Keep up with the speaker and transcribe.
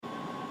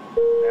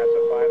NASA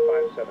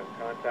 557,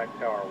 contact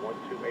tower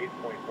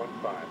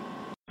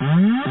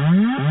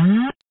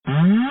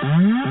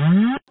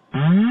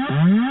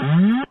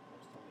 128.15.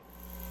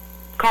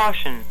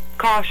 Caution,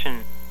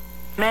 caution.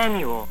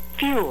 Manual,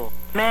 fuel,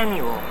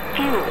 manual,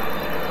 fuel.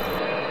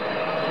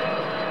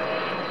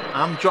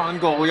 I'm John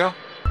Golia.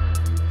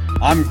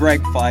 I'm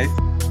Greg Fife.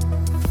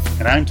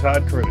 And I'm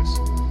Todd Curtis.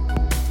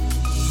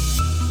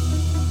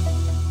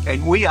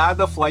 And we are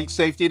the Flight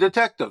Safety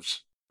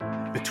Detectives.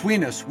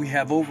 Between us, we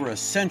have over a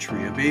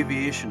century of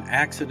aviation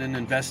accident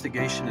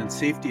investigation and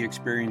safety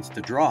experience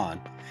to draw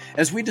on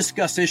as we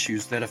discuss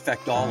issues that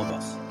affect all of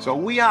us. So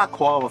we are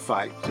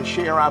qualified to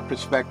share our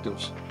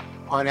perspectives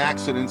on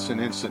accidents and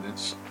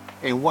incidents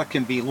and what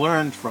can be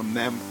learned from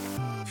them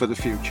for the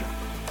future.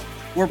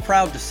 We're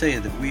proud to say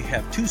that we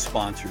have two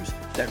sponsors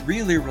that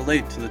really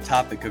relate to the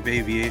topic of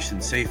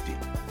aviation safety: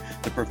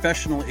 the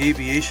Professional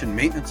Aviation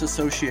Maintenance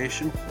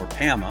Association, or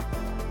PAMA,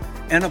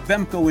 and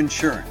Avemco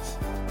Insurance.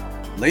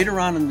 Later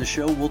on in the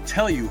show, we'll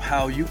tell you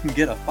how you can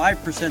get a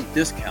 5%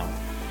 discount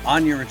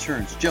on your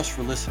insurance just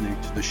for listening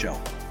to the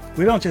show.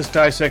 We don't just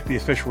dissect the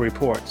official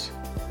reports.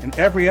 In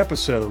every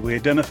episode, we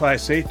identify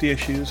safety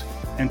issues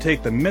and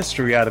take the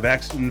mystery out of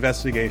accident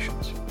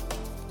investigations.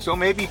 So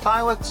maybe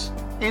pilots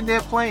and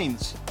their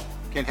planes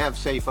can have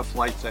safer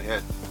flights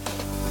ahead.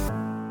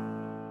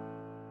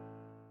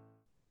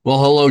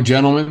 Well, hello,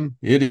 gentlemen.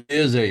 It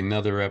is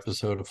another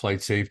episode of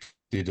Flight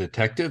Safety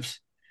Detectives.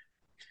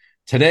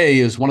 Today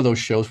is one of those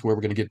shows where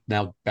we're going to get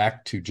now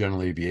back to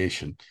general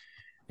aviation.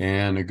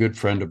 And a good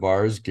friend of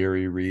ours,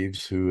 Gary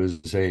Reeves, who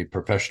is a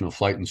professional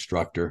flight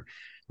instructor,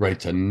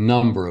 writes a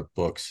number of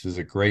books, is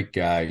a great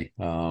guy.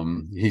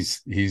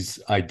 He's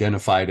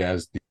identified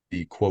as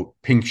the quote,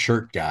 pink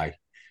shirt guy,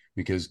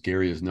 because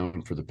Gary is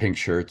known for the pink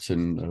shirts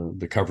and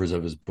the covers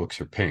of his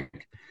books are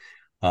pink.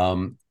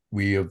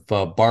 We have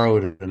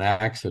borrowed an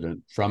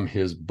accident from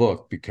his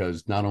book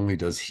because not only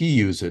does he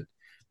use it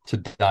to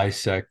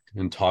dissect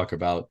and talk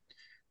about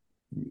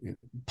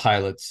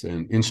pilots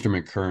and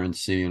instrument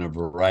currency and a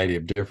variety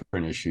of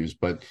different issues,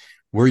 but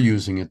we're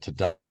using it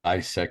to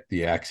dissect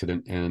the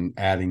accident and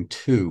adding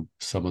to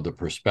some of the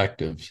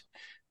perspectives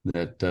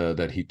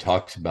that he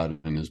talks about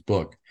in his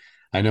book.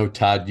 I know,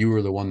 Todd, you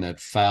were the one that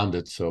found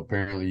it, so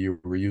apparently you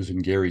were using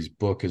Gary's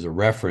book as a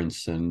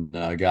reference and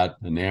got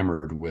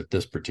enamored with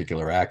this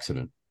particular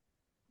accident.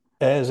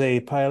 As a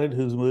pilot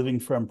who's moving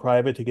from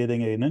private to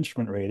getting an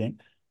instrument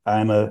rating,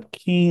 I'm a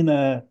keen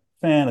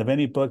fan of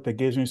any book that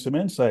gives me some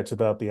insights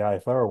about the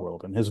IFR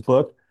world. And his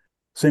book,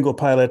 Single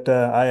Pilot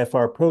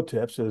IFR Pro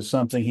Tips, is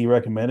something he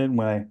recommended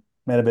when I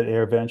met him at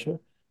AirVenture.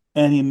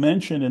 And he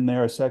mentioned in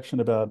there a section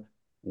about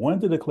when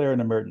to declare an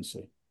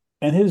emergency.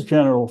 And his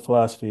general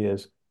philosophy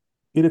is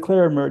you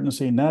declare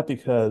emergency not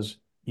because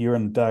you're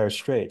in dire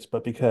straits,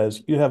 but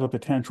because you have a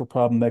potential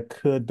problem that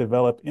could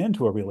develop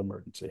into a real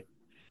emergency.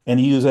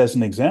 And he used as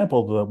an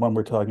example the one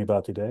we're talking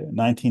about today, a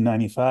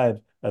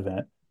 1995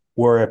 event,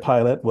 where a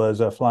pilot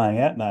was flying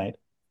at night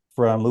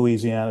from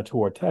Louisiana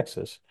toward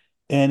Texas,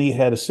 and he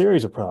had a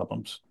series of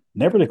problems,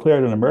 never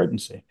declared an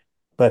emergency.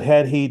 But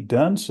had he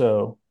done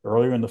so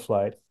earlier in the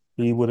flight,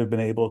 he would have been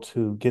able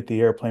to get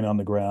the airplane on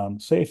the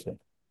ground safely.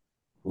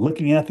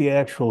 Looking at the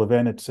actual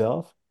event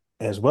itself,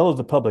 as well as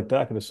the public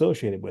docket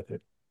associated with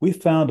it, we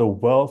found a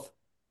wealth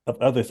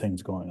of other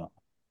things going on.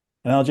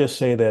 And I'll just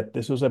say that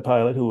this was a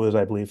pilot who was,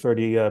 I believe,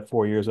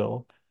 34 years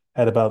old,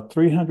 had about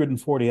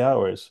 340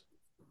 hours,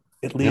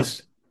 at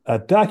least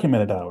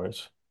documented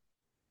hours.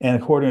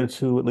 And according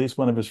to at least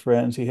one of his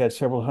friends, he had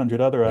several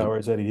hundred other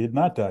hours that he did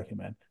not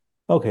document.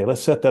 Okay,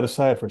 let's set that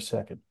aside for a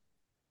second.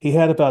 He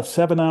had about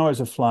 7 hours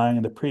of flying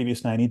in the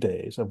previous 90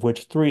 days, of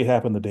which 3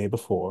 happened the day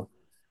before,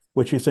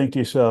 which you think to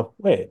yourself,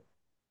 wait,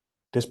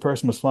 this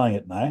person was flying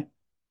at night?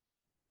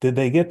 Did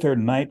they get their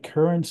night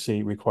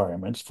currency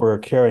requirements for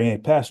carrying a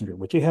passenger,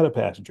 which he had a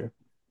passenger,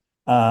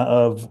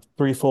 of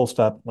 3 full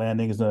stop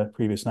landings in the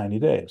previous 90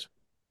 days?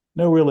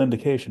 No real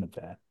indication of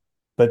that.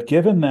 But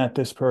given that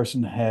this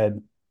person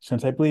had,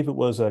 since I believe it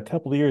was a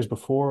couple of years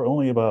before,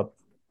 only about,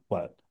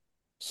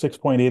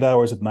 6.8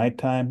 hours of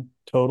nighttime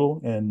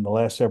total in the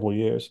last several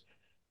years,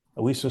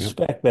 we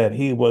suspect that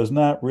he was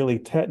not really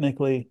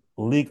technically,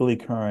 legally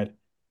current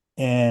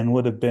and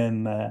would have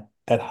been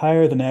at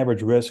higher than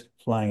average risk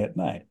flying at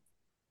night.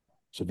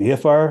 So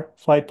VFR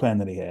flight plan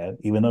that he had,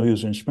 even though he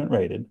was instrument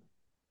rated,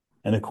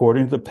 and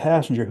according to the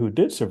passenger who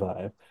did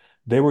survive,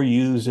 they were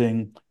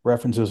using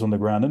references on the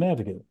ground to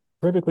navigate.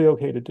 Perfectly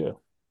okay to do.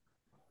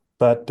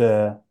 But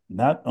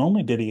not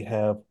only did he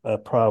have a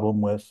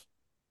problem with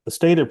a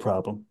stated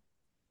problem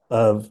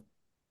of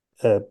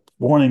a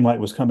warning light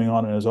was coming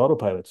on in his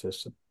autopilot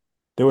system,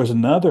 there was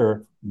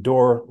another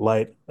door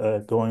light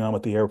going on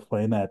with the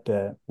airplane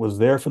that was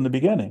there from the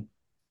beginning,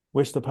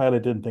 which the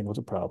pilot didn't think was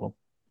a problem.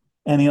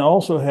 And he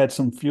also had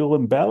some fuel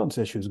imbalance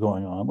issues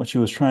going on, which he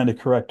was trying to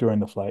correct during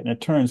the flight. And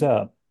it turns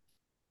out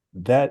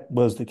that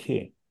was the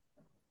key.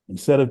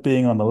 Instead of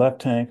being on the left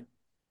tank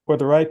or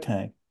the right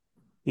tank,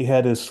 he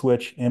had his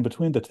switch in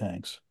between the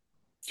tanks.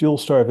 Fuel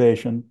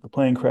starvation, the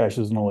plane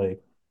crashes in the lake.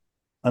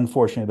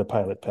 Unfortunately, the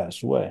pilot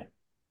passed away.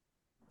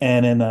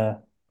 And in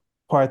a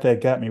part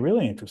that got me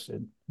really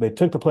interested, they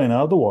took the plane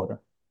out of the water.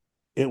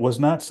 It was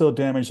not so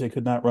damaged they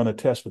could not run a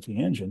test with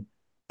the engine,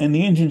 and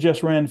the engine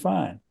just ran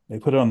fine. They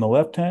put it on the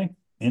left tank,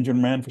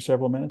 engine ran for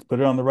several minutes, put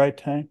it on the right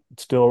tank, it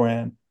still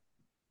ran.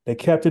 They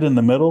kept it in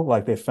the middle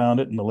like they found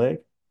it in the lake.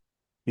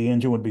 The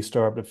engine would be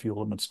starved of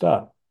fuel and would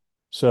stop.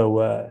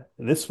 So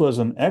this was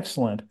an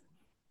excellent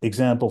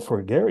example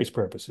for Gary's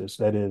purposes.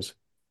 That is,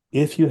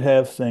 if you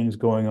have things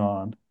going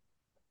on,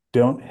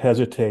 don't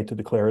hesitate to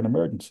declare an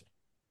emergency.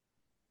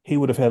 He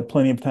would have had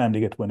plenty of time to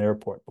get to an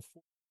airport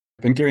before.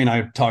 And Gary and I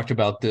have talked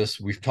about this.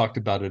 We've talked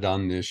about it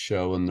on this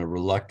show and the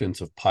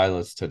reluctance of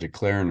pilots to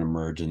declare an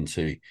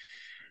emergency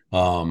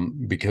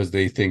because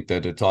they think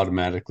that it's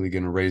automatically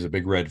going to raise a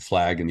big red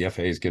flag and the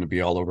FAA is going to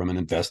be all over them and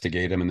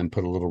investigate them and then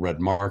put a little red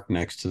mark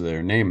next to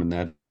their name. And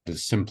that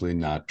is simply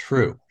not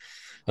true,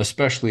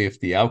 especially if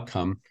the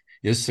outcome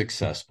is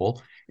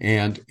successful.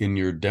 And in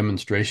your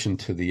demonstration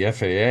to the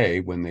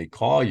FAA, when they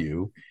call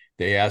you,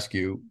 they ask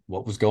you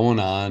what was going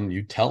on,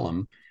 you tell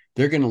them,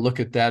 they're going to look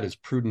at that as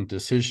prudent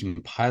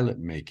decision pilot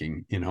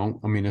making.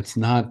 I mean, it's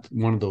not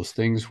one of those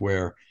things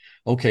where,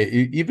 okay,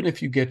 even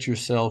if you get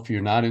yourself,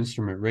 you're not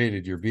instrument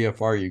rated, your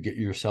VFR, you get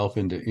yourself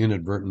into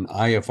inadvertent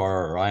IFR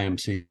or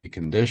IMC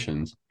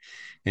conditions,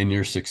 and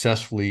you're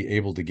successfully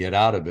able to get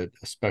out of it,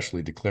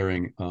 especially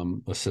declaring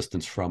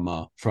assistance from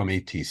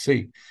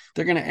ATC,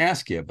 they're going to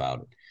ask you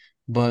about it.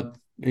 But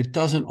it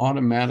doesn't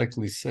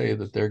automatically say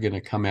that they're going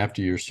to come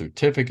after your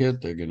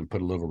certificate. They're going to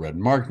put a little red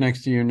mark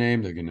next to your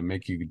name. They're going to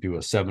make you do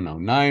a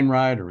 709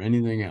 ride or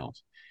anything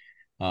else.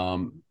 I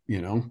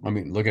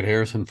mean, look at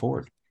Harrison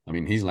Ford. I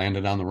mean, he's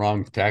landed on the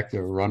wrong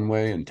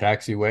runway and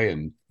taxiway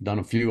and done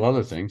a few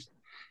other things.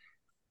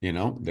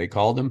 They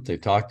called him, they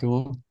talked to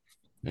him,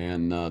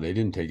 and they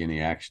didn't take any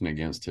action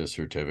against his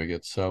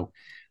certificate. So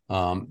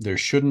there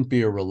shouldn't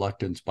be a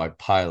reluctance by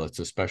pilots,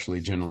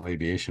 especially general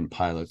aviation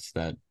pilots,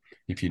 that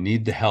if you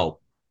need the help,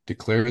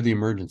 declare the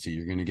emergency.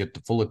 You're going to get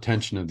the full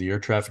attention of the air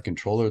traffic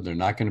controller. They're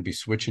not going to be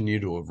switching you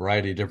to a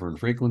variety of different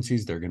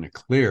frequencies. They're going to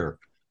clear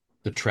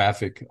the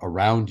traffic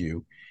around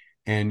you.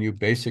 And you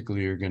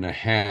basically are going to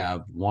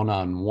have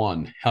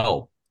one-on-one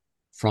help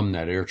from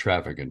that air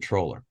traffic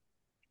controller.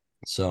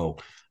 So,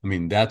 I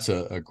mean, that's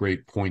a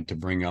great point to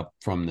bring up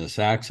from this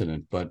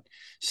accident. But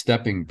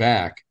stepping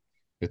back,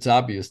 it's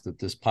obvious that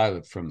this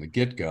pilot from the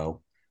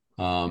get-go,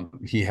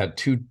 he had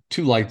two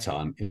lights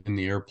on in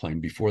the airplane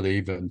before they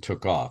even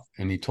took off.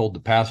 And he told the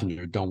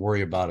passenger, don't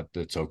worry about it.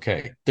 That's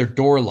okay. They're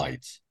door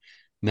lights.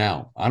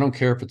 Now, I don't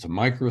care if it's a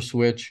micro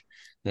switch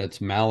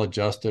that's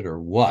maladjusted or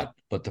what,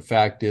 but the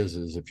fact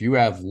is if you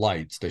have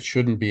lights that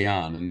shouldn't be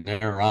on and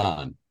they're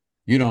on,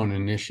 you don't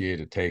initiate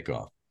a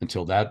takeoff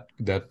until that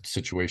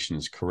situation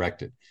is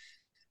corrected,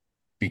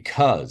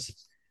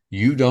 because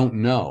you don't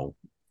know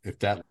if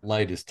that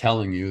light is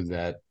telling you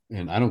that.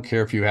 And I don't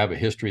care if you have a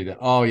history that,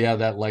 oh, yeah,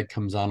 that light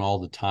comes on all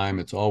the time,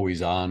 it's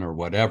always on or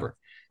whatever.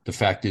 The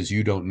fact is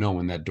you don't know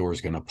when that door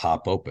is going to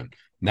pop open.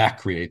 And that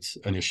creates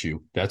an issue.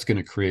 That's going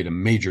to create a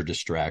major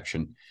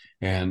distraction.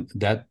 And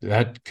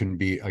that can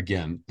be,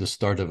 again, the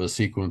start of a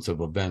sequence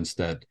of events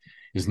that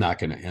is not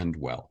going to end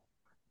well.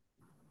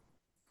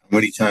 How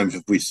many times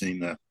have we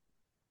seen that?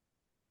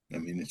 I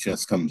mean, it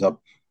just comes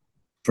up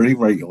pretty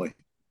regularly.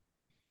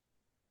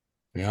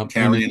 Yeah,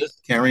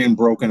 carrying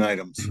broken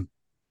items.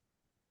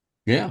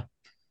 Yeah.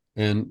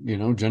 And,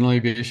 general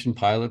aviation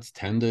pilots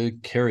tend to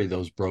carry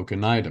those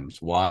broken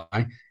items. Why?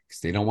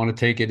 Because they don't want to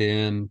take it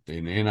in.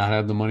 They may not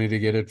have the money to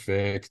get it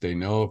fixed. They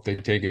know if they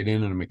take it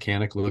in and a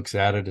mechanic looks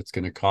at it, it's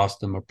going to cost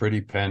them a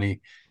pretty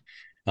penny,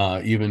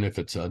 even if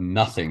it's a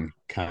nothing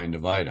kind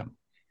of item.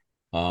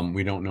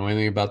 We don't know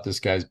anything about this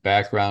guy's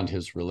background,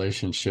 his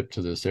relationship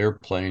to this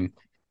airplane,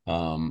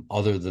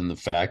 other than the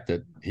fact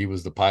that he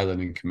was the pilot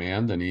in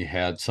command and he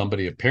had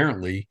somebody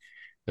apparently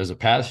as a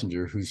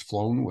passenger who's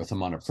flown with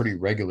him on a pretty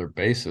regular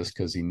basis,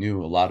 because he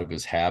knew a lot of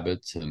his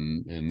habits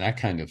and that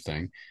kind of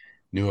thing,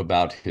 knew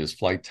about his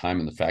flight time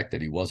and the fact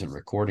that he wasn't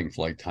recording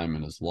flight time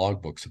in his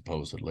logbook,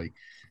 supposedly.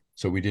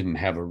 So we didn't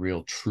have a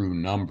real true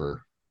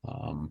number.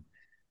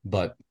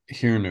 But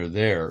here and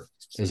there,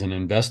 as an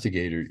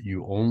investigator,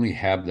 you only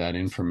have that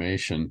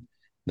information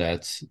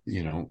that's,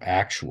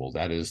 actual.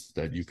 That is,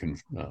 that you can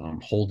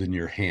hold in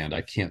your hand.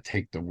 I can't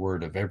take the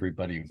word of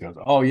everybody who goes,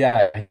 oh,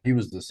 yeah, he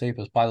was the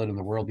safest pilot in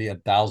the world. He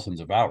had thousands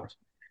of hours,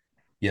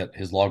 yet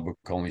his logbook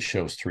only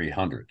shows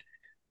 300.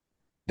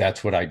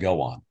 That's what I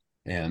go on.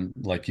 And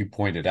like you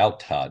pointed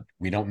out, Todd,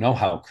 we don't know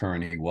how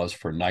current he was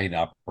for night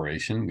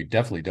operation. We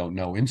definitely don't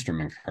know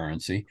instrument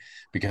currency,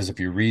 because if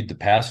you read the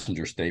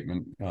passenger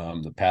statement,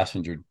 the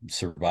passenger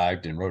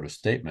survived and wrote a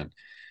statement.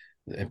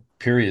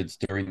 Periods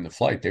during the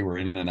flight, they were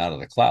in and out of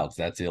the clouds.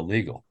 That's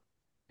illegal,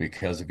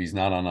 because if he's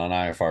not on an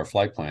IFR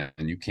flight plan,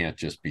 you can't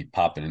just be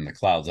popping in the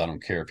clouds. I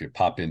don't care if you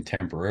pop in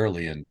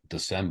temporarily and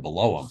descend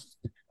below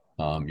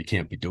them. You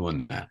can't be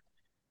doing that.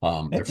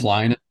 They're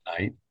flying at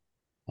night.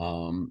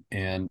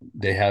 And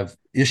they have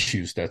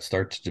issues that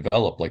start to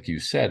develop, like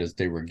you said, as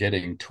they were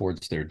getting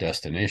towards their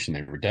destination.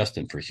 They were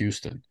destined for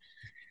Houston.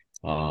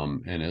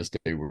 And as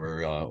they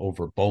were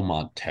over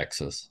Beaumont,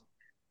 Texas,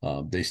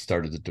 they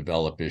started to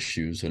develop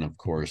issues. And of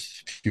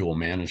course, fuel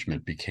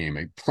management became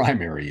a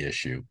primary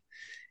issue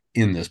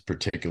in this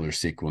particular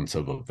sequence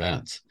of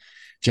events.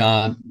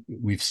 John,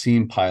 we've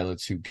seen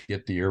pilots who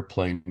get the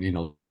airplane,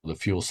 the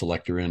fuel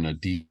selector in a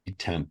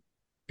detent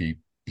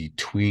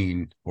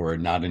between, or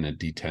not in a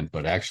detent,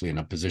 but actually in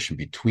a position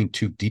between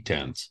two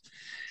detents.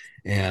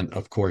 And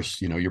of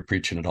course, you're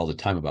preaching it all the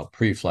time about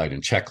pre-flight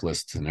and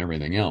checklists and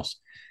everything else.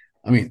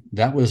 I mean,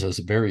 that was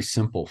a very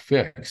simple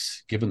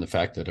fix, given the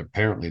fact that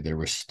apparently there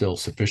was still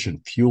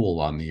sufficient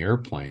fuel on the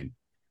airplane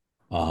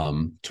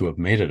to have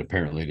made it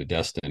apparently to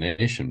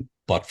destination,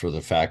 but for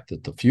the fact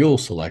that the fuel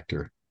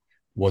selector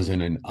was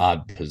in an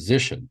odd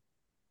position,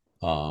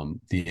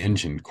 the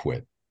engine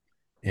quit.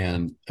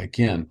 And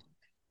again,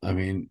 I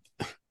mean,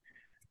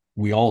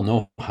 we all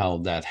know how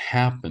that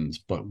happens,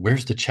 but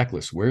where's the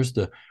checklist? Where's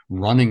the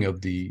running of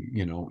the,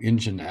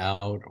 engine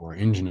out or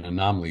engine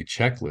anomaly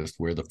checklist,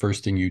 where the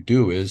first thing you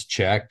do is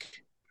check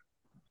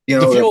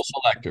the fuel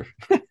selector?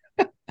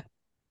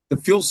 The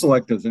fuel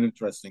selector is an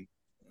interesting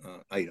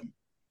item,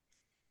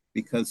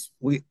 because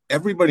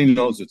everybody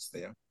knows it's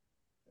there.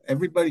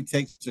 Everybody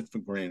takes it for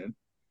granted,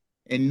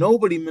 and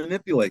nobody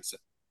manipulates it.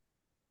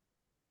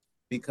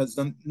 Because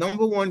the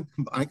number one,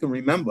 I can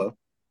remember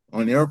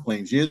on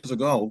airplanes years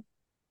ago,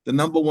 the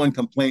number one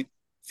complaint,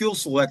 fuel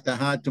selector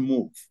hard to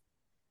move.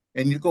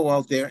 And you go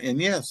out there, and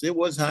yes, it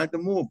was hard to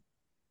move.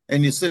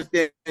 And you sit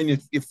there and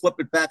you flip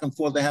it back and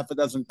forth a half a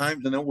dozen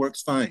times, and it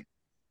works fine.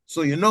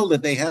 So you know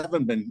that they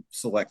haven't been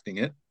selecting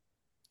it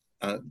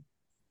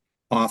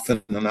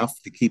often enough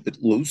to keep it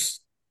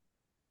loose.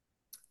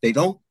 They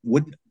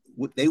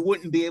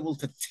wouldn't be able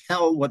to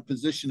tell what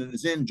position it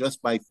is in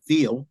just by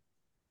feel.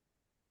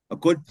 A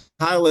good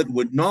pilot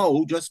would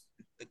know, just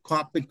the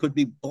cockpit could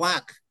be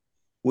black,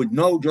 would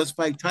know just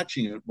by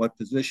touching it what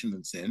position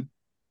it's in.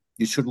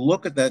 You should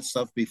look at that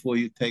stuff before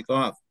you take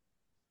off.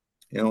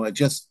 Too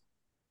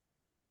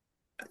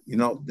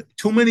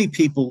many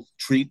people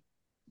treat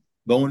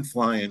going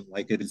flying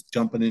like it is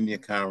jumping in your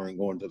car and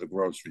going to the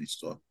grocery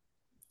store.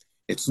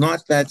 It's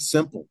not that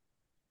simple.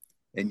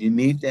 And you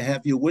need to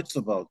have your wits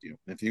about you.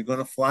 If you're going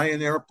to fly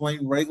an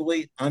airplane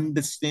regularly,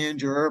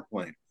 understand your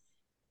airplane.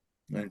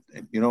 At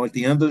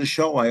the end of the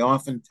show, I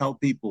often tell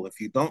people, if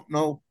you don't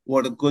know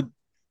what a good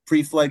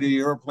pre-flight of the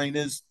airplane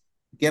is,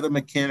 get a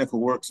mechanic who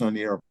works on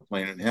the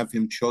airplane and have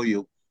him show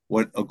you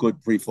what a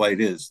good pre-flight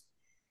is.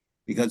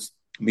 Because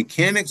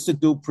mechanics that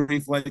do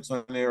pre-flights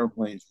on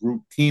airplanes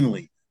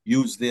routinely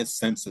use their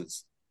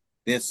senses,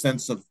 their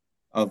sense of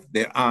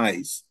their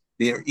eyes,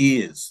 their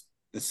ears,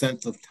 the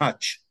sense of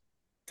touch.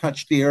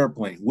 Touch the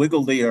airplane,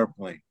 wiggle the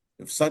airplane.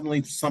 If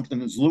suddenly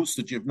something is loose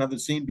that you've never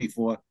seen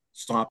before,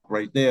 stop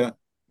right there.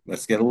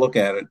 Let's get a look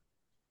at it.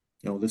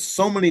 There's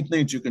so many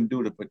things you can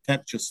do to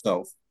protect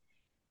yourself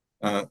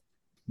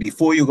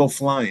before you go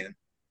flying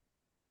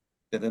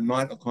that are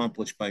not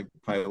accomplished by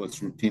pilots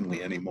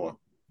routinely anymore.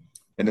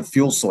 And the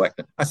fuel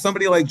selector.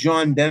 Somebody like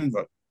John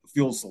Denver, the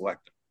fuel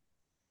selector.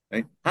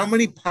 Right? How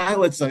many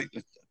pilots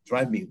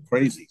drive me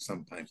crazy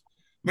sometimes?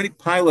 How many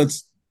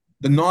pilots,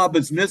 the knob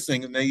is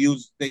missing and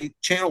they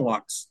channel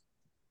locks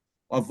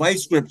or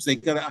vice grips.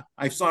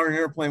 I saw an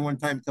airplane one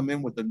time come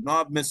in with the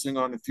knob missing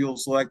on the fuel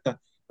selector,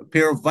 a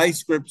pair of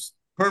vice grips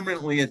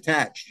permanently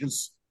attached,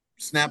 just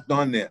snapped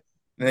on there.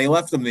 And they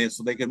left them there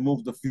so they could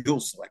move the fuel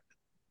selector.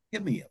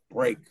 Give me a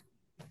break.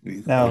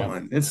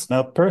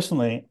 Now,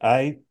 personally,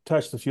 I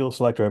touch the fuel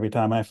selector every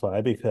time I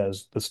fly,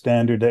 because the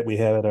standard that we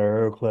have at our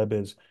Aero Club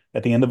is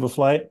at the end of a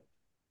flight,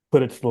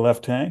 put it to the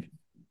left tank.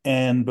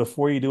 And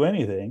before you do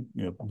anything,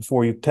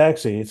 before you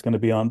taxi, it's going to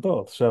be on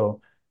both.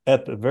 So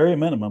at the very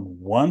minimum,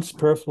 once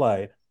per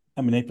flight,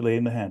 I'm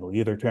manipulating the handle,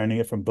 either turning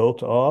it from both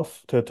to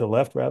off to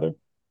left rather,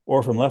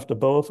 or from left to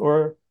both,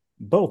 or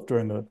both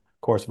during the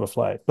course of a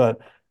flight. But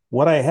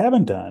what I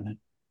haven't done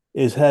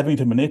is having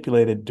to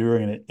manipulate it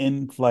during an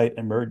in-flight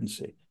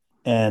emergency.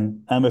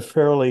 And I'm a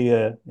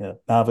fairly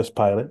novice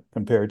pilot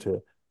compared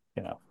to,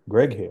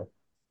 Greg here.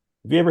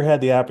 Have you ever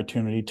had the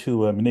opportunity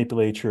to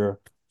manipulate your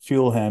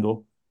fuel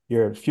handle,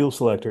 your fuel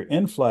selector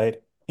in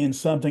flight in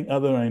something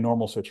other than a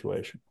normal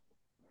situation?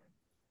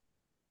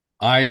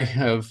 I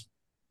have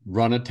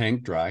run a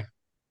tank dry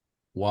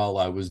while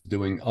I was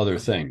doing other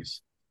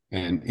things,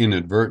 and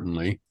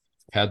inadvertently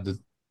had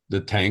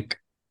the tank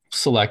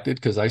selected,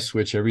 because I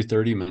switch every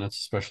 30 minutes,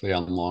 especially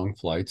on long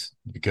flights,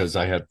 because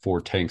I had 4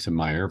 tanks in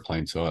my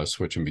airplane, so I was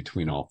switching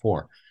between all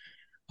 4.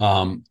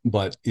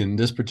 But in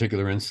this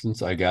particular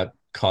instance, I got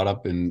caught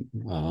up in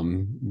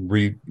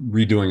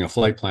redoing a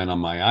flight plan on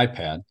my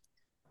iPad,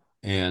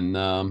 and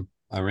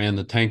I ran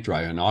the tank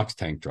dry, an aux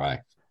tank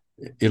dry.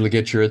 It'll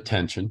get your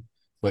attention,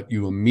 but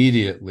you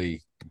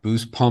immediately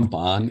boost pump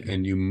on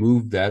and you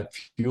move that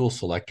fuel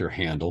selector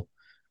handle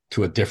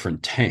to a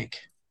different tank.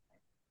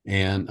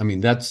 And I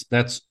mean, that's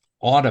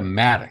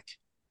automatic.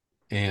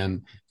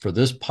 And for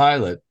this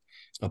pilot,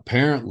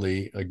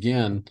 apparently,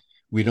 again,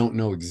 we don't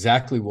know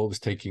exactly what was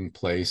taking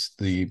place.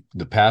 The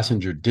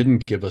passenger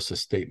didn't give us a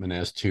statement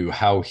as to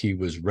how he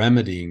was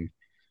remedying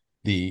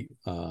the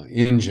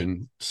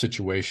engine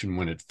situation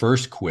when it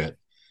first quit.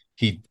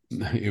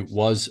 it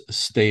was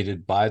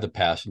stated by the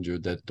passenger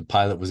that the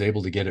pilot was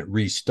able to get it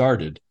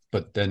restarted,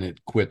 but then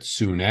it quit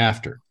soon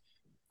after.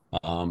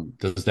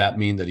 Does that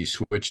mean that he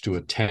switched to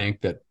a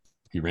tank that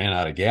he ran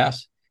out of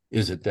gas?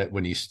 Is it that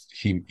when he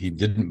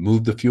didn't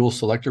move the fuel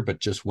selector, but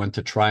just went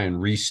to try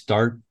and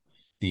restart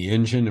the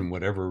engine and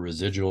whatever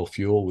residual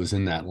fuel was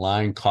in that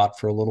line caught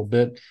for a little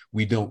bit?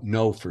 We don't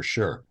know for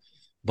sure.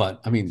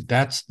 But I mean,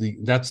 that's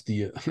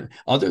the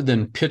other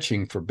than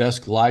pitching for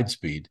best glide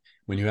speed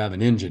when you have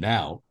an engine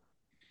out,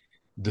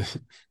 the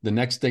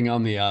next thing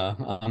on the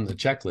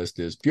checklist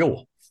is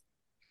fuel,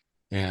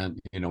 and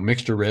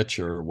mixture rich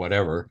or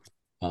whatever,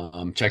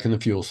 checking the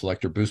fuel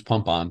selector, boost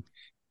pump on.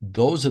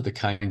 Those are the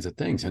kinds of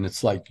things, and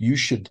it's like you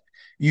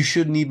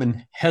shouldn't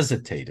even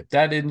hesitate. If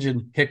that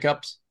engine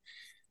hiccups,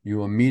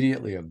 you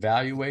immediately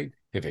evaluate.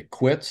 If it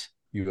quits,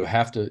 you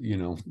have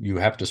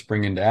to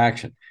spring into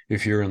action.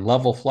 If you're in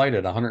level flight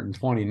at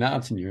 120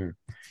 knots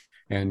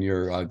and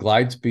your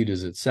glide speed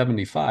is at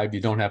 75, you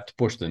don't have to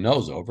push the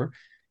nose over.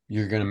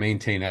 You're going to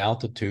maintain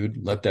altitude,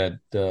 let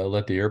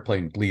the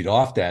airplane bleed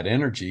off that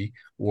energy,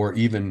 or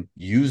even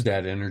use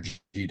that energy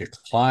to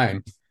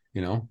climb.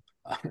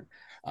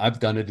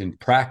 I've done it in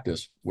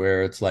practice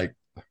where it's like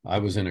I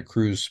was in a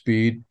cruise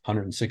speed,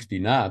 160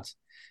 knots.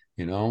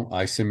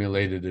 I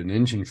simulated an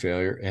engine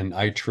failure and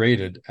I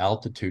traded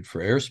altitude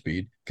for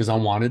airspeed because I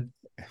wanted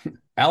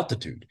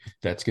altitude.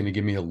 That's going to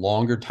give me a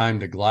longer time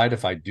to glide.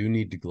 If I do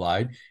need to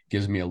glide,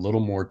 gives me a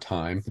little more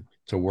time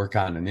to work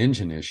on an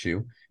engine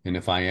issue. And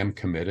if I am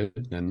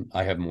committed, then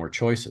I have more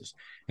choices.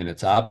 And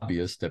it's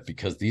obvious that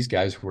because these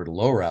guys were at a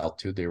lower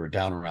altitude, they were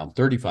down around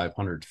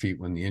 3,500 feet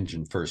when the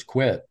engine first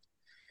quit,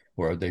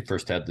 or they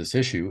first had this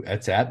issue.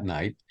 It's at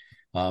night.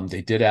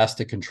 They did ask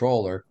the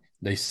controller.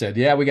 They said,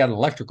 yeah, we got an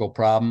electrical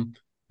problem.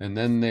 And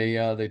then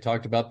they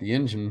talked about the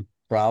engine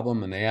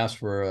problem, and they asked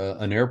for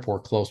an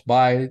airport close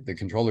by. The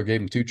controller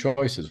gave them two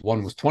choices.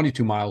 One was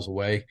 22 miles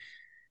away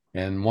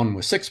and one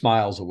was 6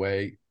 miles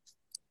away.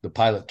 The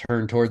pilot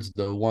turned towards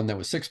the one that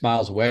was 6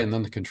 miles away, and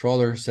then the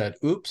controller said,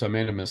 oops, I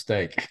made a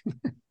mistake.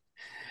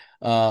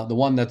 The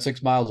one that's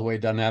 6 miles away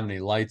doesn't have any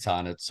lights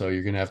on it, so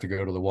you're going to have to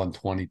go to the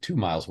 122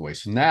 miles away.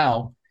 So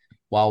now,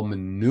 while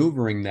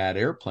maneuvering that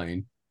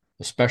airplane,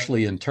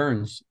 especially in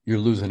turns, you're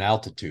losing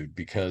altitude,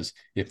 because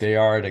if they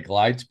are at a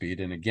glide speed,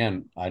 and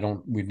again,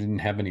 we didn't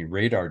have any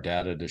radar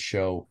data to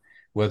show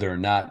whether or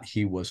not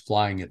he was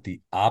flying at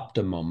the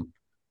optimum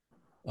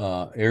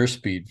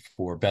airspeed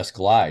for best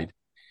glide.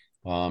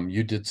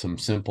 You did some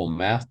simple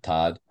math,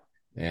 Todd,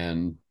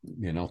 and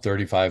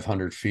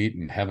 3,500 feet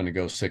and having to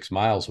go 6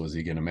 miles, was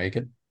he going to make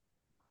it?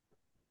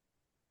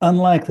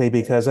 Unlikely,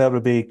 because that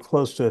would be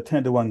close to a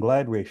 10-to-1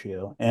 glide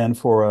ratio. And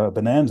for a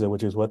Bonanza,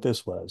 which is what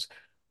this was,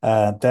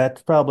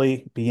 that's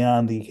probably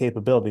beyond the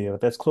capability of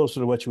it. That's closer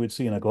to what you would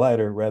see in a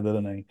glider rather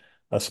than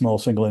a small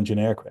single-engine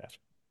aircraft.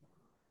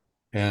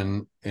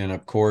 And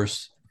of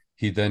course,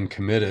 he then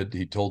committed.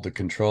 He told the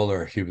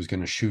controller he was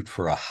going to shoot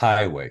for a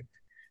highway.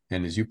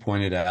 And as you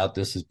pointed out,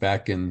 this is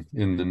back in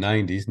the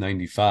 90s,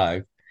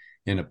 95,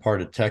 in a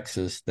part of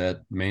Texas that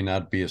may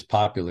not be as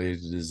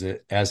populated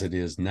as it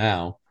is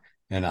now.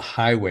 And a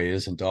highway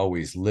isn't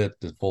always lit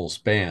the full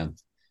span.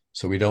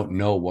 So we don't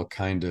know what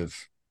kind of,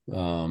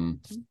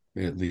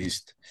 at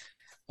least,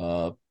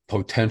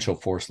 potential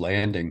forced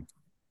landing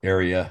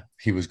area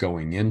he was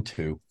going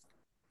into.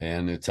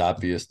 And it's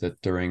obvious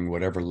that during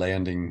whatever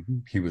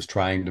landing he was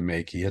trying to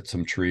make, he hit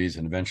some trees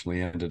and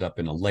eventually ended up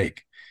in a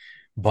lake.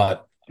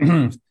 But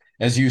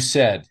as you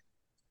said,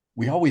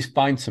 we always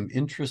find some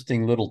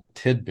interesting little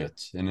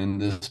tidbits. And in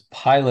this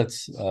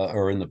pilot's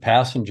or in the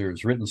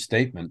passenger's written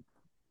statement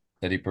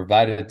that he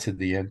provided to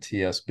the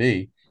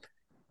NTSB,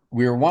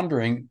 we were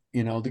wondering,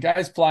 the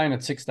guy's flying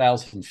at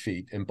 6,000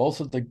 feet, and both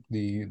of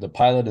the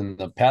pilot and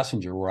the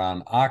passenger were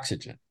on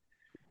oxygen.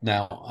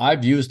 Now,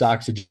 I've used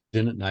oxygen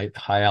at night.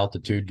 High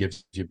altitude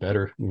gives you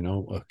better,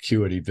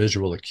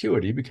 visual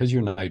acuity, because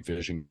your night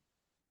vision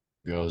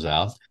goes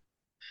out.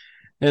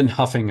 And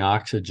huffing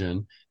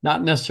oxygen,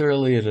 not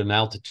necessarily at an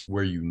altitude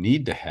where you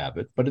need to have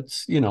it, but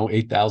it's,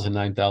 8,000,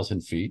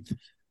 9,000 feet,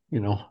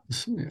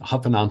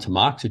 huffing on some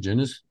oxygen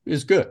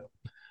is good.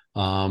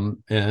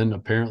 And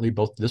apparently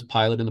both this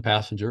pilot and the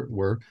passenger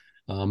were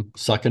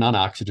sucking on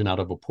oxygen out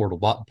of a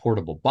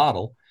portable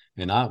bottle.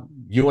 And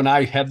you and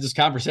I had this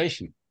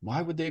conversation.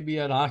 Why would they be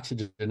at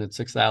oxygen at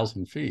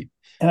 6,000 feet?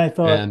 And I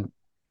thought,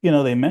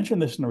 they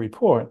mentioned this in the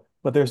report,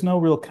 but there's no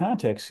real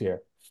context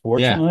here.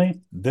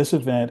 Fortunately, This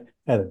event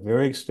had a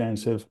very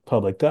extensive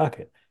public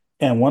docket.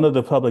 And one of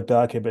the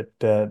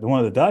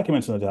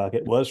documents in the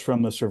docket was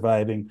from the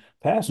surviving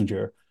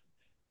passenger.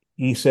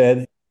 He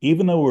said,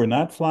 even though we're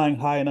not flying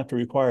high enough to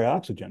require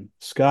oxygen,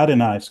 Scott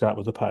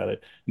was the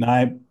pilot, and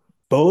I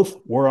both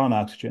were on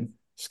oxygen.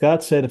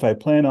 Scott said, if I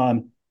plan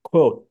on,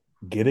 quote,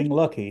 getting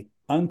lucky,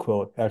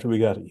 unquote, after we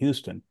got to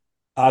Houston,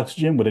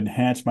 oxygen would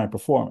enhance my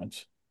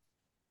performance.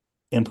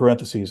 In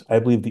parentheses, I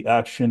believe the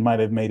oxygen might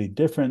have made a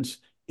difference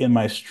in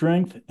my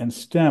strength and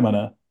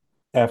stamina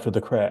after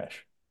the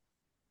crash.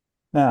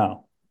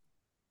 Now,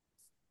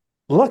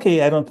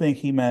 lucky, I don't think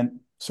he meant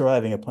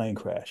surviving a plane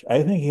crash.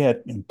 I think he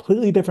had a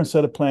completely different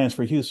set of plans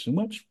for Houston,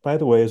 which, by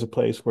the way, is a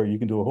place where you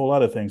can do a whole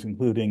lot of things,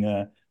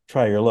 including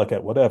try your luck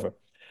at whatever.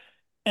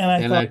 And I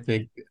And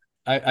thought,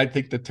 I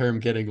think the term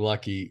getting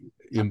lucky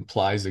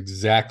implies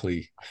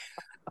exactly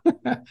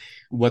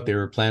what they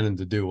were planning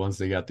to do once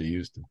they got to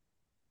Houston.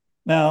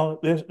 now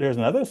there's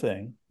another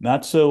thing,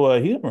 not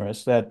so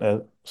humorous,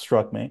 that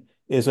struck me,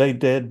 is they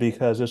did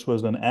because this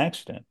was an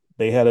accident.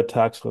 They had a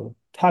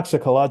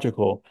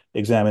toxicological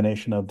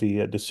examination of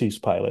the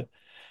deceased pilot,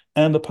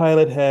 and the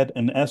pilot had,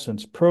 in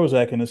essence,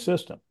 Prozac in his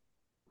system.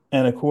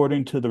 And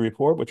according to the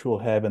report, which we'll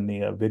have in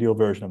the video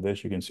version of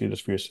this, you can see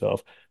this for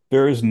yourself,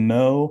 there is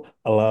no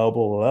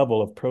allowable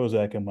level of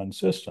Prozac in one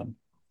system,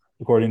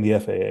 according to the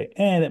FAA,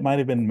 and it might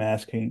have been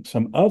masking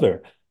some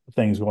other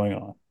things going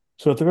on.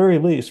 So at the very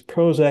least,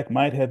 Prozac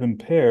might have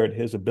impaired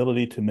his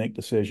ability to make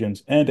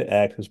decisions and to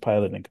act as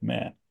pilot in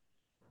command,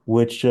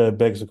 which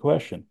begs the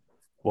question,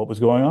 what was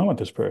going on with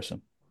this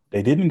person?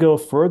 They didn't go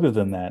further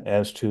than that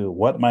as to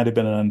what might have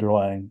been an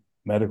underlying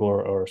medical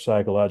or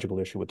psychological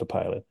issue with the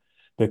pilot.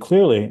 But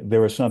clearly,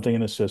 there was something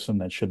in the system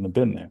that shouldn't have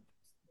been there.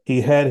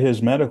 He had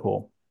his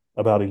medical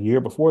about a year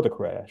before the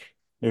crash.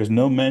 There's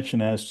no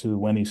mention as to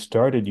when he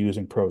started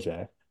using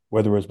Prozac,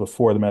 whether it was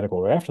before the medical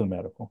or after the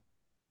medical.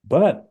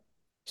 But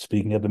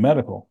speaking of the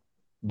medical,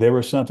 there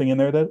was something in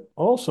there that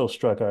also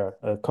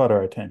caught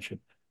our attention.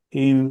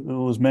 He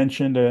was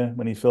mentioned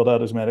when he filled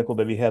out his medical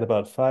that he had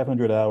about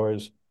 500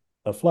 hours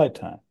of flight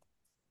time.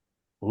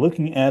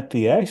 Looking at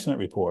the accident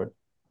report,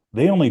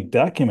 they only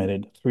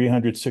documented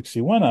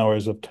 361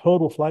 hours of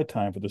total flight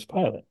time for this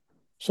pilot.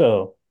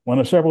 So one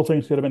of several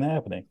things could have been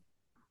happening.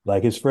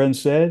 Like his friend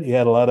said, he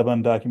had a lot of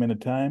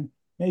undocumented time.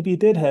 Maybe he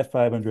did have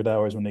 500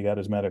 hours when he got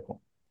his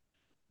medical.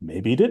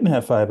 Maybe he didn't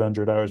have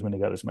 500 hours when he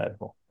got his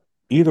medical.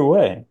 Either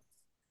way,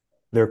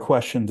 there are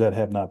questions that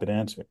have not been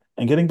answered.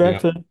 And getting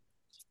back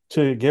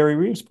to Gary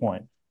Reeves'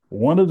 point,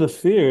 one of the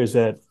fears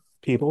that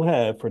people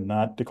have for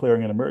not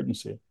declaring an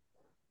emergency,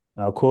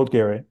 and I'll quote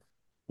Gary,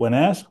 when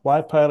asked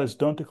why pilots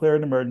don't declare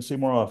an emergency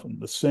more often,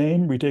 the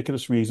same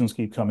ridiculous reasons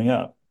keep coming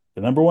up.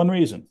 The number one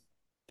reason,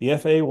 the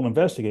FAA will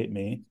investigate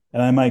me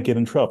and I might get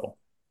in trouble.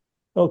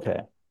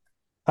 Okay,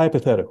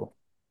 hypothetical.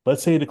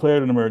 Let's say he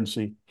declared an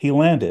emergency, he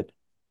landed,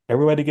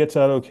 everybody gets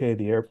out okay,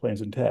 the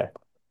airplane's intact.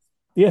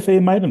 The FAA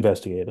might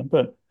investigate him,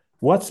 but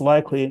what's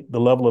likely the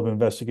level of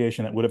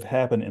investigation that would have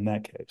happened in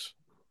that case?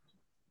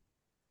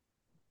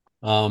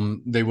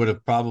 They would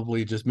have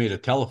probably just made a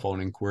telephone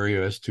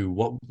inquiry as to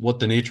what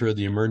the nature of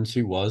the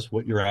emergency was,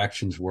 what your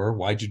actions were,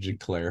 why'd you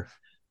declare,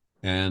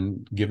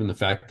 and given the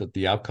fact that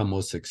the outcome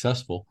was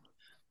successful,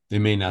 they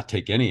may not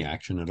take any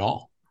action at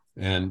all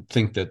and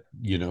think that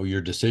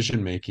your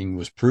decision making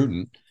was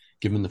prudent,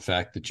 given the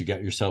fact that you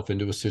got yourself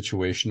into a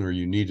situation where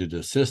you needed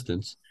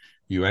assistance,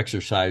 you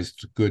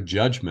exercised good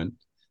judgment,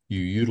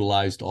 you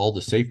utilized all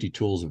the safety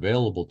tools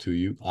available to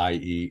you,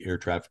 i.e., air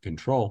traffic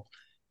control,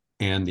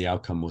 and the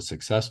outcome was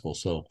successful.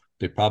 So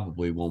they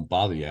probably won't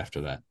bother you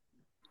after that.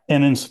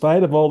 And in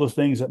spite of all the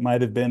things that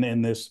might have been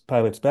in this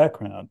pilot's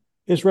background,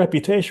 his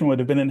reputation would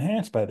have been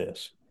enhanced by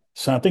this.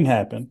 Something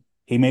happened.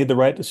 He made the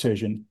right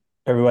decision.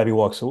 Everybody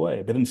walks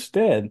away. But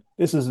instead,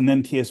 this is an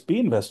NTSB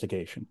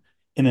investigation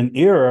in an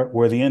era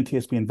where the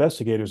NTSB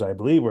investigators, I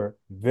believe, were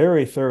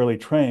very thoroughly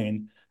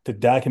trained to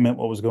document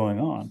what was going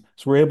on.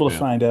 So we're able to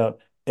find out,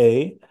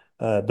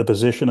 the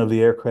position of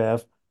the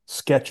aircraft,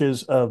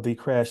 sketches of the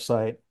crash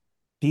site,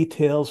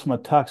 details from a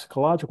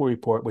toxicological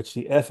report, which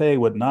the FAA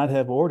would not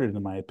have ordered,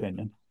 in my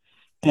opinion,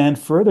 and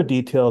further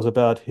details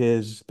about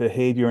his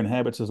behavior and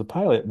habits as a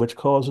pilot, which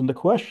calls into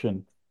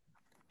question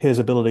his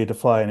ability to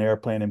fly an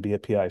airplane and be a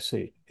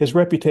PIC. His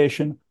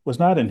reputation was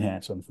not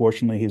enhanced.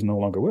 Unfortunately, he's no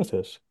longer with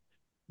us.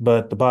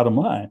 But the bottom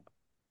line,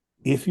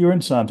 if you're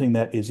in something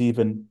that is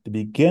even the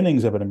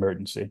beginnings of an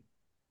emergency,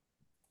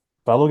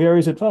 follow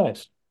Gary's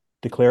advice.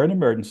 Declare an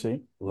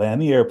emergency,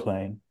 land the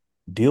airplane,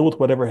 deal with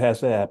whatever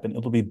has to happen.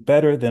 It'll be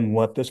better than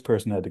what this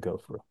person had to go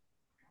through.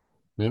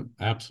 Yep,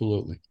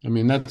 absolutely. I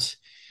mean,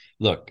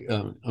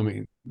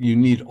 you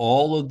need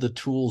all of the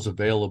tools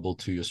available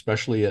to you,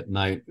 especially at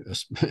night,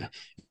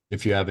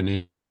 if you have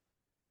an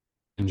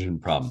engine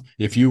problem.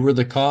 If you were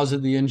the cause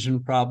of the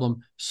engine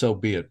problem, so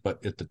be it.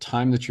 But at the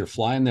time that you're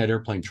flying that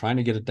airplane, trying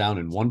to get it down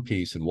in one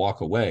piece and walk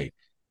away,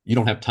 you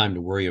don't have time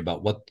to worry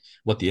about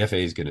what the FAA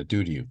is going to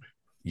do to you.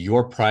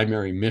 Your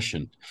primary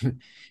mission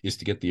is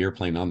to get the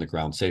airplane on the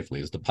ground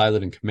safely. As the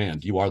pilot in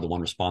command, you are the one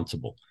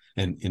responsible.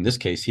 And in this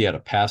case, he had a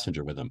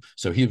passenger with him.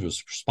 So he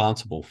was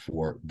responsible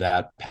for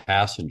that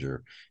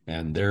passenger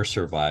and their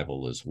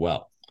survival as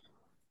well.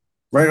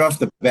 Right off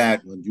the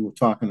bat, when you were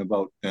talking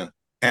about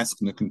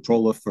asking the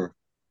controller for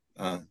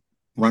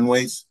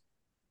runways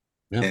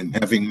and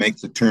having make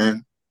the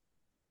turn,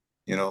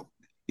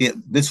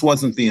 this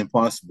wasn't the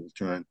impossible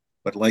turn.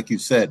 But like you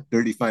said,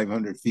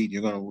 3,500 feet,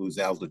 you're going to lose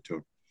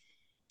altitude.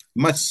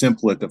 Much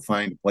simpler to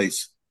find a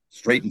place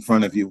straight in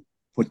front of you,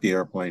 put the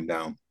airplane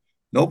down.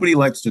 Nobody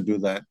likes to do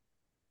that,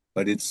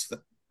 but it's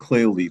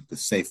clearly the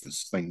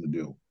safest thing to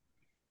do.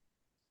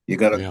 You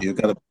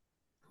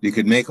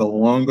could make a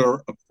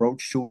longer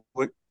approach to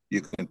it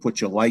You can put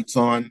your lights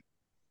on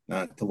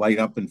to light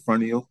up in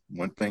front of you.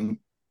 One thing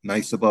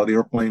nice about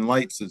airplane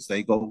lights is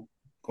they go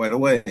quite a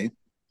way,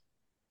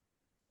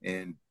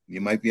 and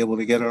you might be able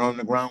to get it on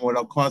the ground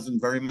without causing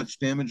very much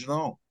damage at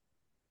all.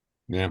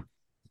 Yeah.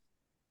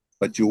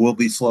 But you will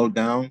be slowed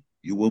down.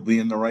 You will be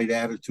in the right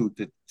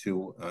attitude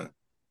to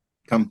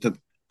come to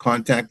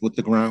contact with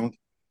the ground.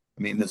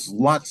 I mean, there's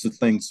lots of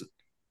things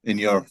in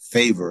your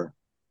favor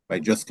by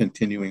just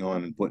continuing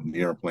on and putting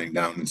the airplane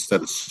down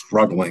instead of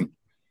struggling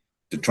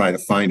to try to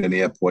find an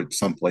airport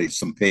someplace,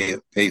 some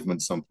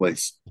pavement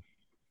someplace.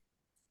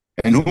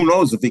 And who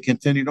knows, if he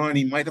continued on,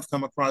 he might have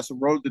come across a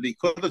road that he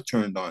could have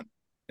turned on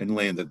and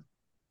landed.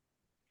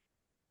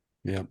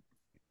 Yeah.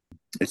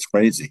 It's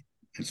crazy.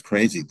 It's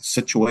crazy. The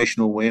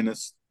situational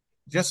awareness,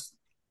 just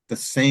the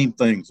same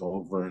things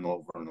over and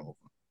over and over.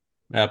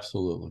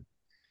 Absolutely.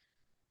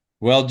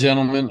 Well,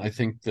 gentlemen, I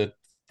think that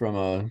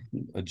from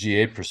a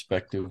GA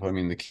perspective, I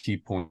mean, the key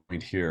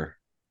point here,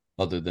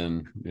 other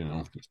than,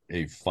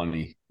 a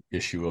funny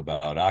issue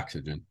about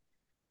oxygen,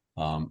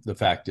 the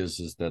fact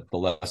is that the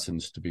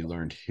lessons to be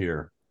learned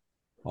here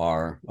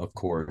are, of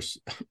course,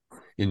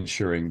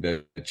 ensuring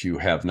that you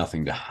have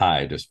nothing to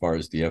hide as far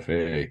as the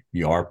FAA.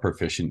 You are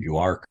proficient, you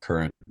are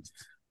current,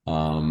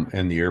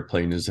 and the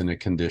airplane is in a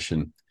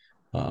condition.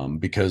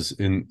 Because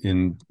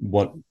in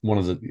one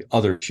of the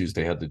other issues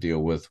they had to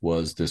deal with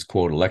was this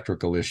quote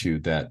electrical issue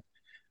that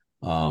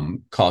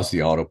caused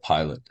the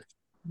autopilot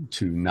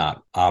to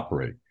not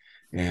operate.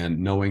 And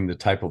knowing the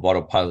type of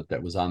autopilot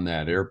that was on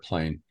that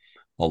airplane,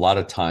 a lot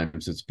of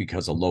times it's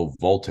because of low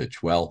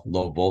voltage. Well,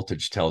 low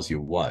voltage tells you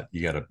what?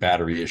 You got a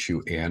battery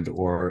issue and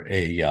or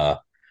a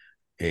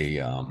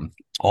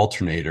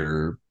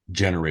alternator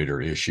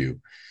generator issue.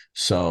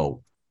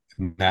 So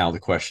now the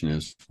question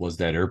is, was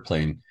that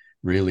airplane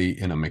really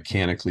in a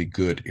mechanically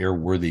good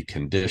airworthy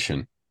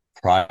condition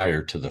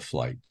prior to the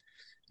flight?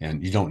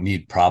 And you don't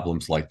need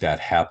problems like that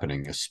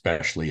happening,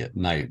 especially at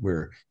night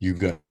where you're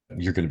going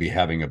to be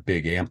having a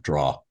big amp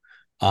draw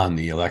on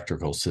the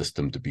electrical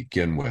system to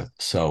begin with.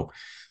 So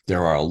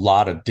there are a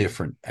lot of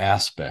different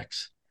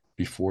aspects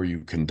before you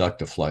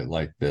conduct a flight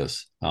like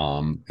this.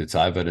 It's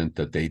evident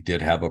that they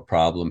did have a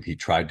problem. He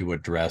tried to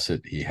address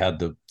it. He had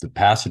the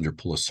passenger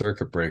pull a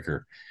circuit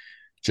breaker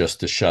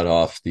just to shut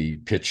off the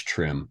pitch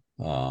trim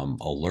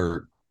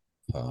alert.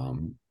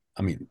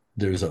 I mean,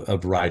 there's a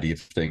variety of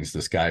things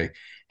this guy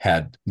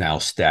had now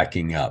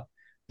stacking up.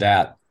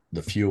 That,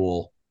 the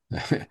fuel,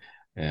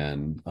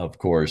 and of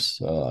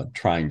course,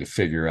 trying to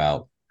figure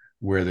out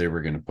where they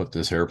were going to put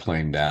this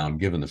airplane down,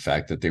 given the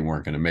fact that they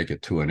weren't going to make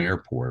it to an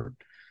airport.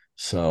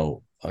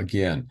 So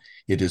again,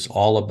 it is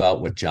all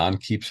about what John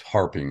keeps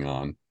harping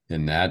on,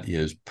 and that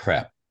is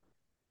prep.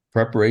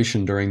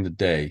 Preparation during the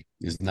day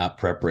is not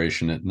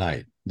preparation at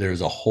night.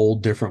 There's a whole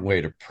different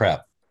way to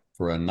prep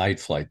for a night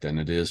flight than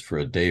it is for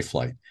a day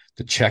flight.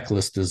 The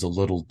checklist is a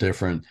little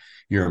different.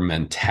 Your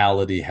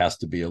mentality has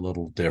to be a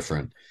little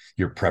different.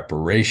 Your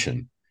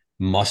preparation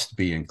must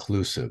be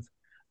inclusive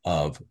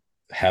of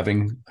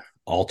having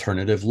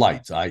alternative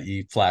lights,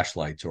 i.e.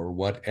 flashlights or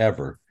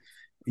whatever.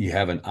 You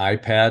have an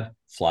iPad,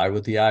 fly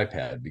with the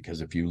iPad,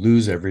 because if you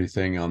lose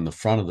everything on the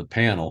front of the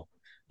panel,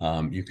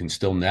 you can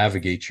still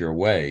navigate your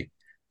way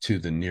to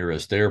the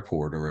nearest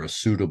airport or a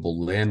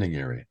suitable landing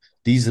area.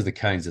 These are the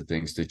kinds of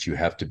things that you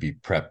have to be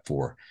prepped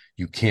for.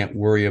 You can't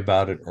worry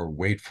about it or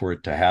wait for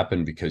it to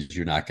happen because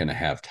you're not going to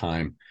have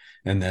time.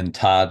 And then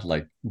Todd,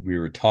 like we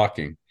were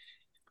talking,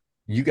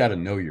 you got to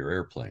know your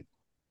airplane.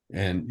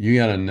 And you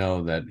got to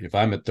know that if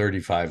I'm at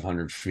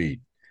 3,500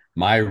 feet,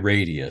 my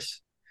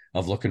radius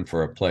of looking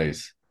for a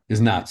place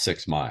is not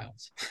 6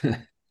 miles.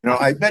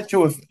 I bet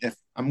you if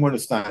I'm going to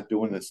start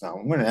doing this now,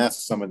 I'm going to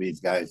ask some of these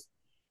guys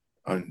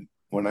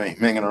when I'm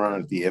hanging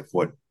around at the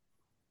airport,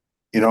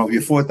 if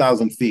you're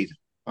 4,000 feet,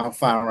 how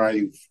far are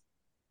you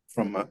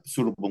from a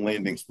suitable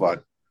landing spot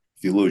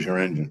if you lose your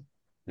engine?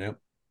 Yep.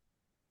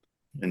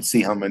 And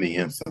see how many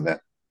answer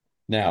that.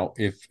 Now,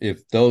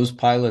 if those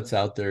pilots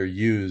out there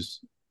use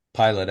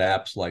pilot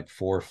apps like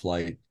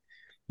ForeFlight,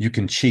 you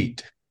can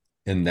cheat.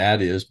 And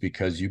that is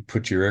because you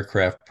put your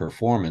aircraft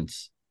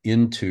performance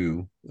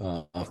into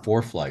a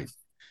ForeFlight,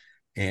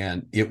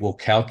 and it will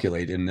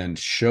calculate and then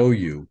show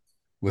you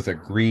with a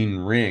green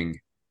ring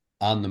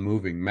on the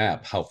moving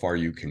map how far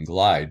you can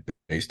glide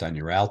based on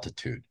your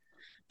altitude.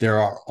 There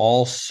are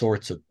all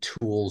sorts of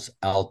tools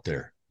out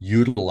there.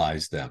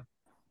 Utilize them.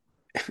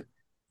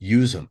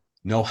 Use them.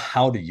 Know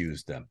how to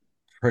use them.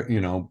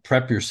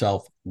 Prep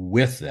yourself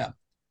with them,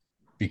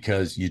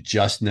 because you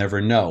just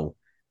never know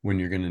when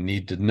you're going to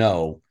need to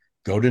know.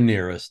 Go to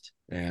nearest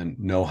and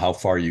know how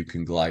far you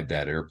can glide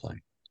that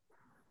airplane.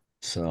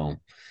 So,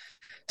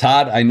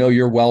 Todd, I know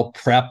you're well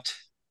prepped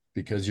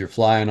because you're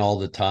flying all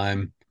the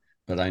time,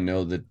 but I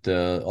know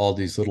that all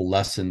these little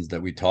lessons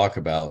that we talk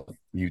about,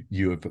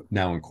 you have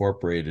now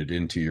incorporated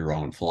into your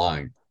own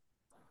flying,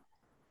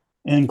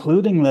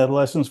 including the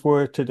lessons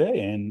for today.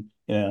 And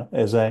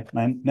as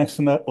my next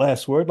and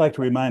last word, I'd like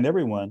to remind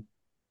everyone,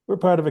 we're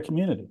part of a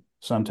community,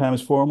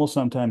 sometimes formal,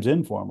 sometimes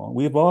informal.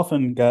 We've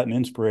often gotten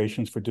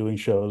inspirations for doing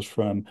shows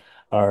from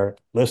our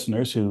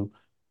listeners who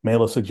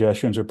mail us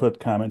suggestions or put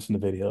comments in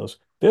the videos.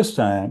 This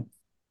time,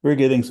 we're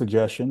getting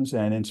suggestions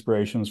and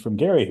inspirations from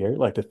Gary here. I'd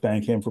like to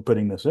thank him for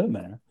putting this in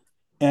there.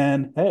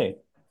 And hey,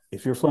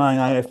 if you're flying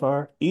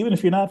IFR, even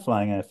if you're not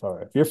flying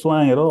IFR, if you're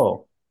flying at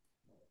all,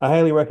 I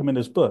highly recommend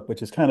his book,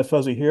 which is kind of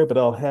fuzzy here, but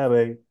I'll have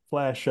a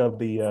flash of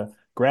the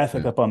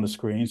graphic up on the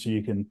screen so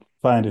you can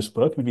find his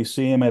book. If you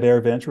see him at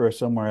AirVenture or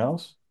somewhere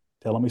else,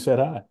 tell him we said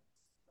hi.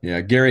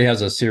 Yeah, Gary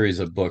has a series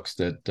of books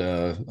that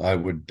I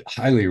would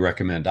highly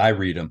recommend. I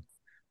read them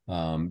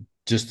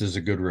just as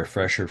a good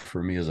refresher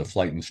for me as a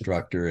flight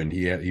instructor, and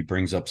he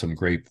brings up some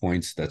great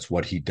points. That's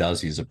what he does.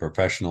 He's a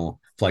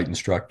professional flight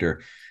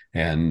instructor,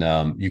 and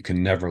you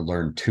can never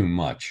learn too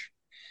much.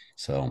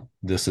 So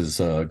this is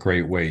a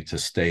great way to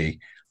stay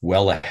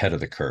well ahead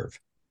of the curve.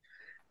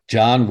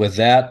 John, with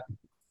that,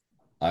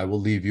 I will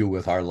leave you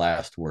with our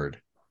last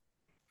word.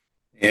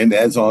 And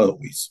as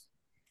always,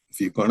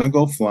 if you're going to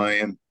go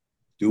flying,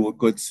 do a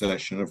good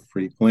session of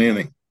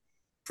pre-planning.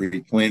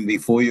 Pre-plan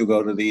before you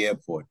go to the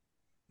airport.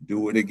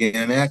 Do it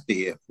again at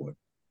the airport.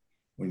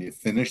 When you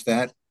finish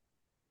that,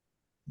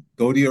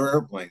 go to your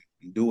airplane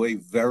and do a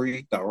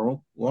very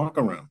thorough walk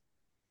around.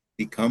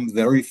 Become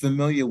very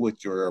familiar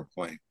with your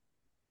airplane.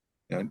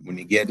 And when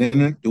you get in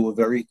it, do a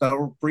very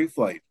thorough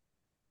pre-flight.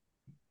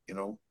 You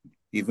know,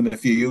 even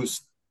if you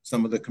use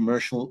some of the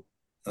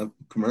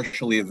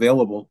commercially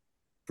available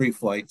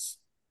pre-flights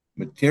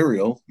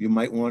material, you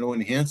might want to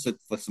enhance it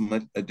for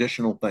some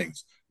additional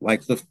things,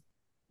 like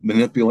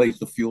manipulate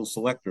the fuel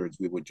selector, as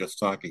we were just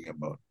talking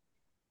about.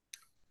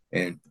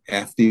 And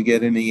after you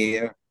get in the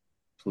air,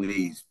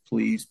 please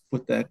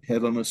put that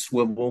head on a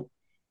swivel.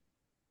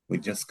 We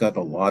just got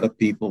a lot of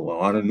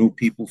new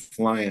people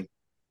flying,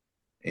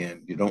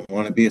 and you don't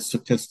want to be a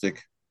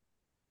statistic.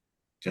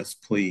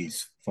 Just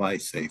please fly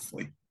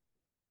safely.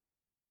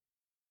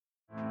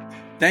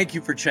 Thank you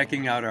for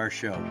checking out our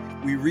show.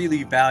 We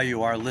really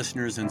value our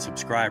listeners and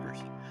subscribers.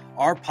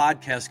 Our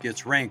podcast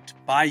gets ranked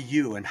by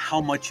you and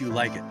how much you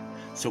like it.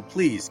 So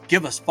please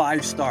give us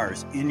 5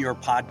 stars in your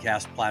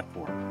podcast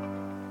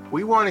platform.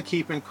 We want to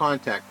keep in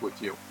contact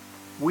with you.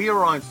 We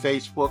are on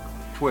Facebook,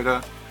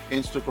 Twitter,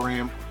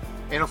 Instagram,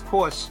 and of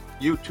course,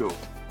 YouTube.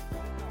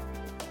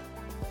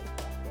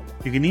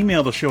 You can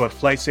email the show at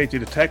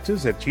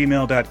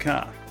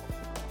flightsafetydetectives@gmail.com.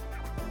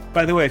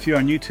 By the way, if you're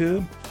on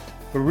YouTube,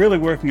 we're really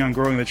working on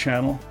growing the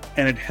channel,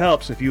 and it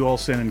helps if you all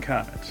send in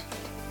comments.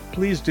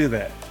 Please do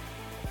that,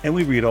 and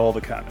we read all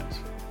the comments.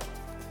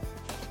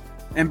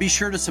 And be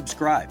sure to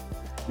subscribe.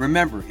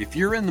 Remember, if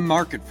you're in the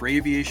market for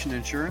aviation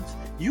insurance,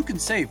 you can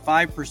save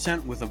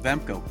 5% with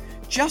Avemco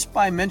just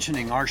by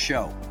mentioning our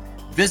show.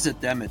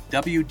 Visit them at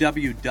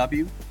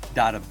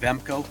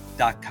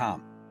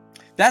www.avemco.com.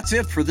 That's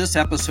it for this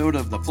episode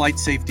of the Flight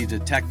Safety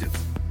Detective.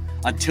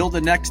 Until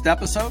the next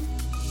episode,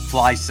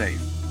 fly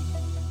safe.